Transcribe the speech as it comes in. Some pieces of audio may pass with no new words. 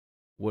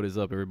What is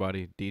up,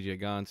 everybody? DJ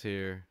Gons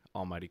here,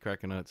 Almighty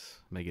Crackernuts,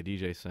 Mega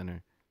DJ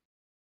Center.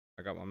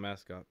 I got my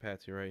mascot,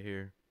 Patsy, right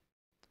here.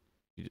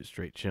 She just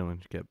straight chilling.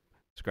 She kept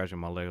scratching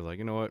my leg. I was like,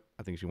 you know what?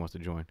 I think she wants to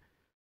join.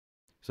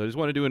 So I just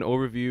want to do an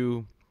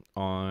overview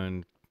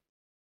on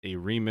a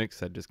remix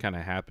that just kind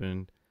of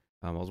happened.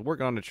 I was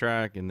working on the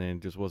track and then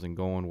just wasn't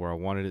going where I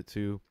wanted it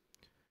to.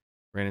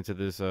 Ran into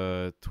this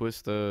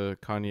Twista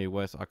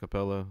KanyeWest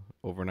acapella,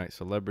 Overnight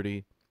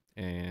Celebrity,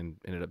 and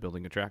ended up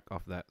building a track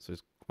off of that. So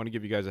just want to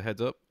give you guys a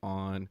heads up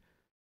on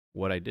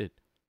what I did.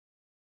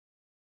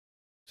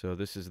 So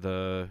this is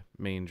the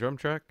main drum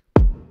track.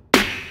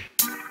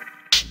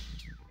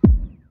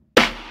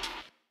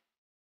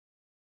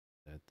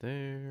 That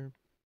there.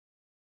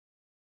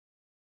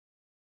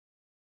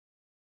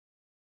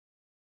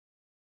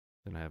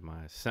 Then I have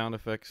my sound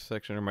effects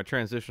section, or my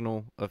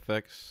transitional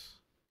effects,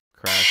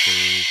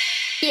 crashes.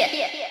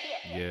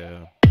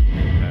 Yeah.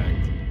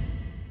 Impact.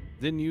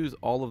 Didn't use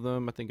all of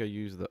them. I think I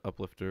used the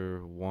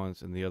uplifter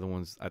once, and the other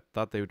ones I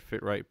thought they would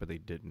fit right, but they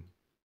didn't.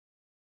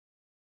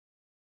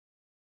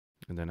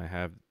 And then I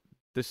have,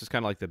 this is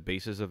kind of like the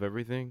basis of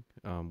everything.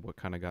 What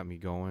kind of got me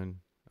going.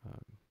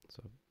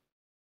 So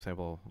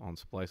sample on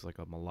Splice, like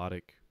a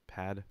melodic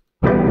pad.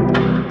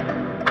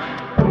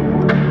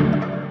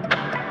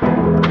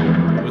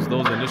 It was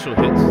those initial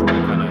hits that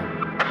kind of,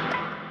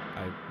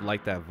 I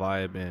liked that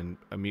vibe, and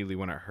immediately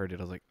when I heard it,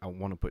 I was like, I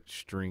want to put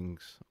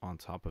strings on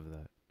top of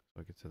that. So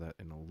I'll get to that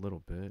in a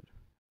little bit.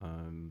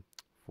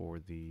 For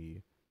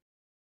the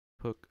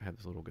hook, I have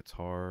this little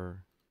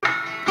guitar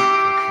section.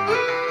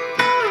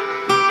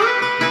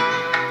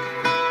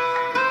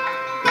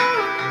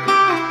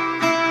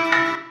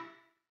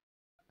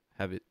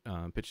 Have it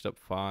pitched up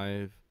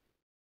 5,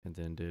 and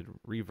then did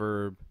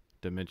reverb,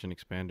 dimension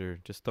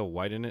expander, just to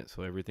widen it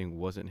so everything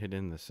wasn't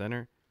hidden in the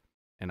center.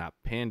 And I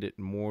panned it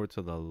more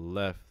to the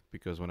left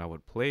because when I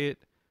would play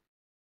it,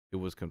 it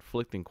was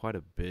conflicting quite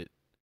a bit.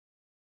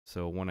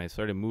 So when I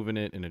started moving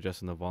it and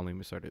adjusting the volume,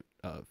 it started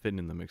fitting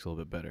in the mix a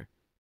little bit better.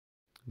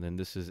 And then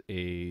this is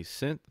a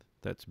synth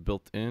that's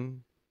built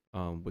in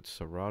with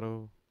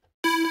Serato.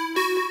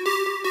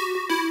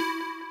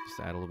 Just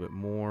add a little bit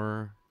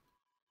more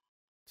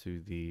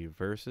to the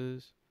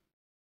verses.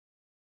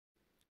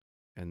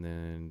 And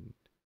then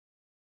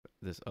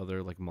this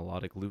other like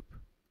melodic loop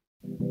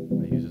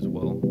I use as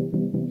well.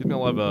 Gives me a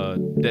lot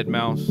of dead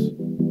mouse,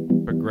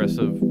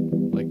 progressive,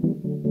 like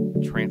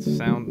trance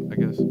sound, I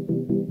guess.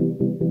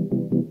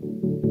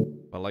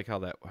 I like how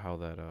that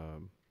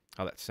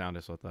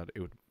sounded, so I thought it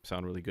would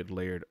sound really good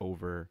layered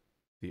over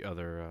the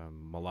other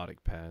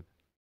melodic pad.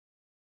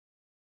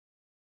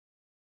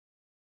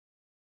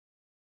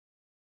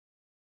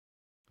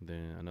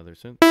 Then another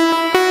synth.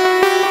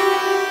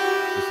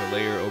 Just a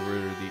layer over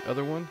the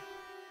other one.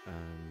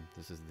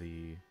 This is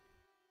the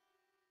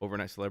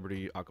Overnight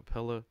Celebrity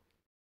acapella.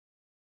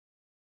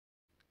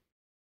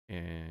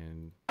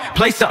 And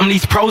play something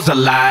these pros are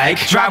like.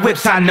 Drive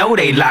whips, I know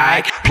they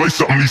like. Play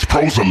something these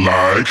pros are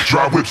like.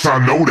 Drive whips, I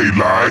know they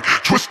like.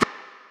 Twista.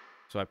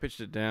 So I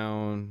pitched it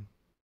down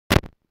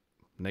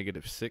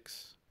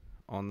 -6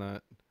 on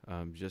that,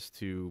 just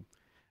to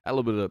add a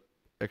little bit of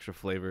extra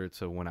flavor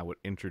to when I would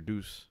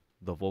introduce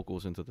the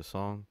vocals into the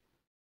song.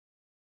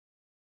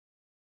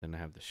 Then I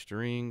have the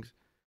strings.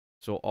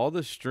 So all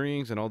the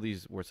strings and all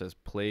these where it says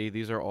play,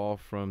 these are all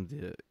from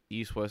the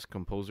East-West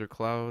Composer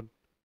Cloud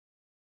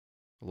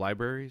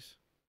libraries.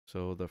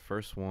 So the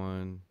first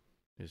one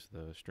is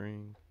the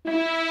string. Did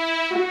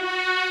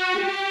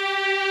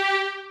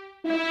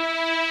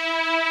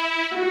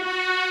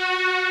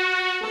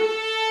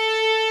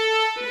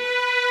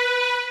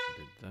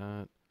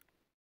that.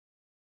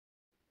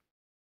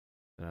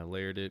 Then I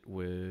layered it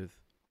with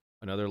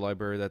another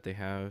library that they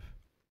have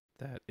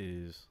that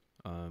is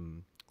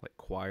like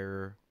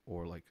choir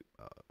or like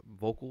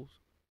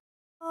vocals.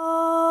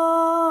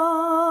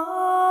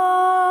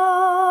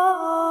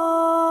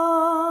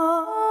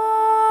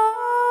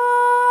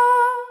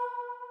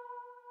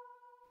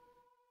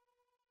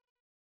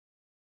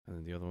 And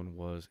then the other one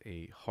was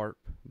a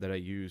harp that I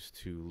used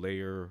to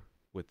layer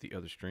with the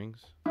other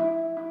strings.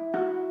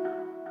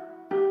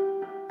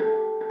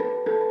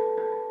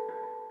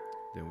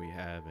 Then we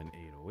have an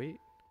 808.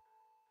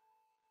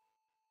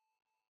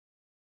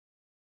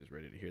 Just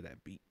ready to hear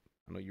that beat.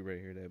 I know you're ready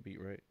to hear that beat,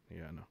 right?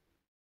 Yeah, I know.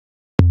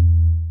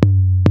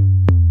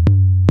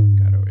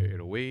 Got our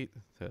 808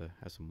 to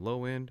have some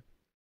low end.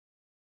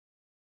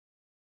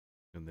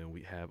 And then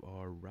we have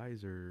our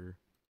riser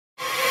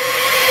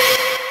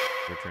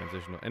for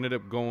transitional. Ended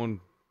up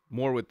going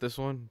more with this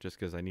one just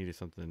because I needed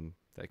something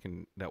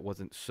that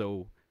wasn't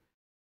so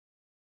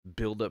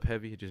build up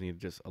heavy. It just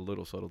needed just a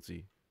little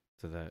subtlety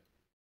to that.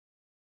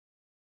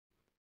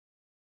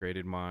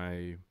 Created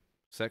my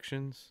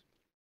sections,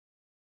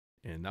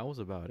 and that was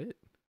about it.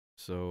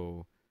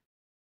 So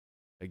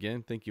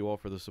again, thank you all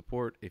for the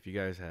support. If you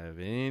guys have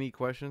any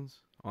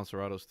questions on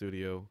Serato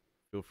Studio,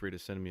 feel free to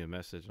send me a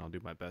message and I'll do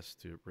my best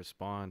to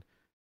respond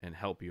and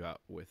help you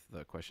out with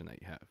the question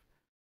that you have.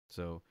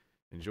 So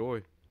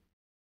enjoy.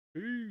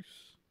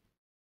 Peace.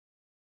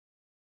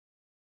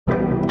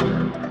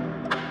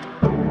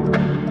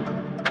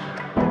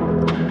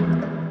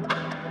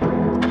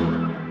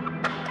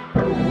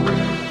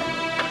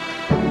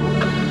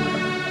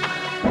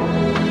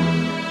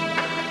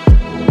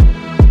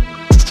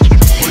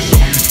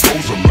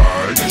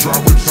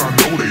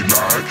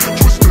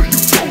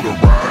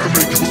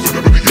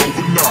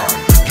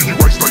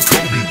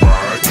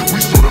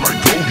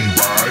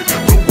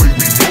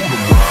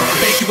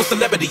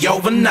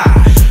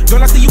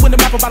 Girl, I see you in the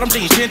map about them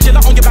jeans.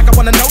 Chinchilla on your back, I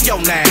wanna know your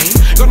name.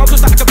 Girl, I'm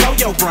Twista, I can blow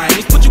your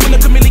brains. Put you in the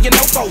chameleon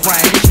no-fo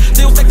range.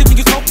 Still sexy when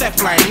you smoke that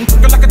flame.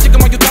 Girl, like a chicken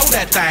while you throw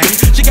that thing.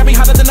 She got me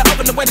hotter than the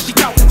oven, the way that she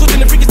talk.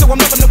 Switching and freaky, so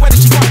I'm loving the way that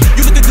she walk.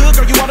 You looking good,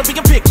 girl, you wanna be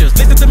in pictures.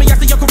 Listen to me, I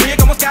see your career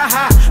going sky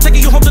high. Taking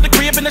you home to the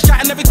crib in the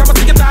shot, and every time I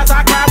see your thighs,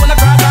 I cry when I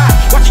drive by.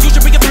 Watching you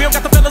should be a thrill.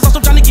 Got the fellas on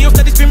some Johnny Gill,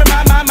 steady screaming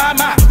my.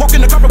 Walk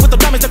in the carpet with the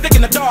diamonds and thick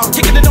in the dark.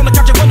 Kicking it on the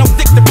couch at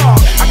 106 the bar.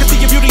 I can see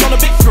your beauty on the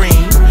big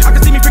screen. I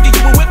can see me freaking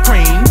you with whipped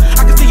cream.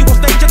 I can see you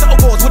on stage at the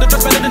awards with a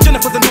dress better than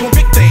Jennifer's and doing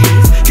big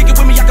things. Kick it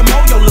with me, I can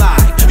mold your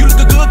life. You look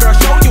good, girl,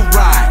 show you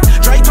right.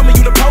 Dre told me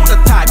you the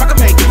prototype. I can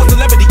make you a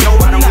celebrity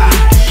overnight.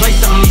 Play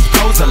some of these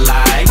pros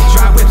alike.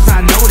 Drive whips,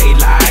 I know they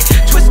like.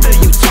 Twista,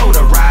 you told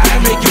her right.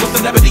 I make you a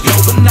celebrity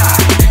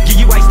overnight.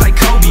 Give you ice like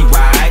Kobe,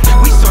 right?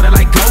 We sorta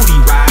like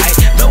Goldie, right?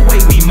 The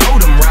way we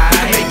mold them, right?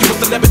 I make you a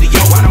celebrity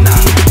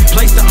overnight.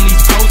 Play some of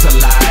these pros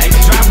alike.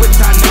 Drive whips,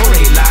 I know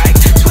they like.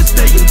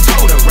 Twista, you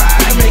told her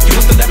right. I make you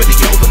a celebrity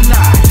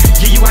overnight.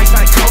 Give you ice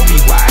like Kobe,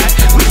 right?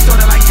 We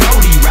sorta like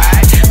Goldie,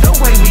 right? The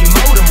way we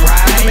mold them,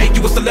 right? I make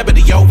you a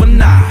celebrity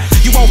overnight.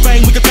 You want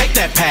fame, we can take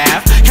that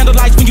path. Candle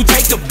lights when you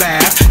take a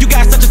bath. You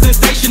got such a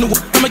sensational.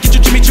 I'ma get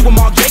you Jimmy Choo and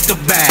Mark Jacob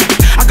back.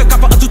 I could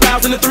cop her a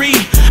 2003.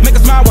 Make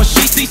her smile when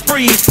she sees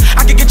freeze.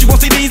 I can get you on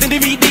CDs and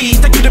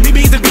DVDs. Take you to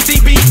BBs and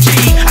BCBs.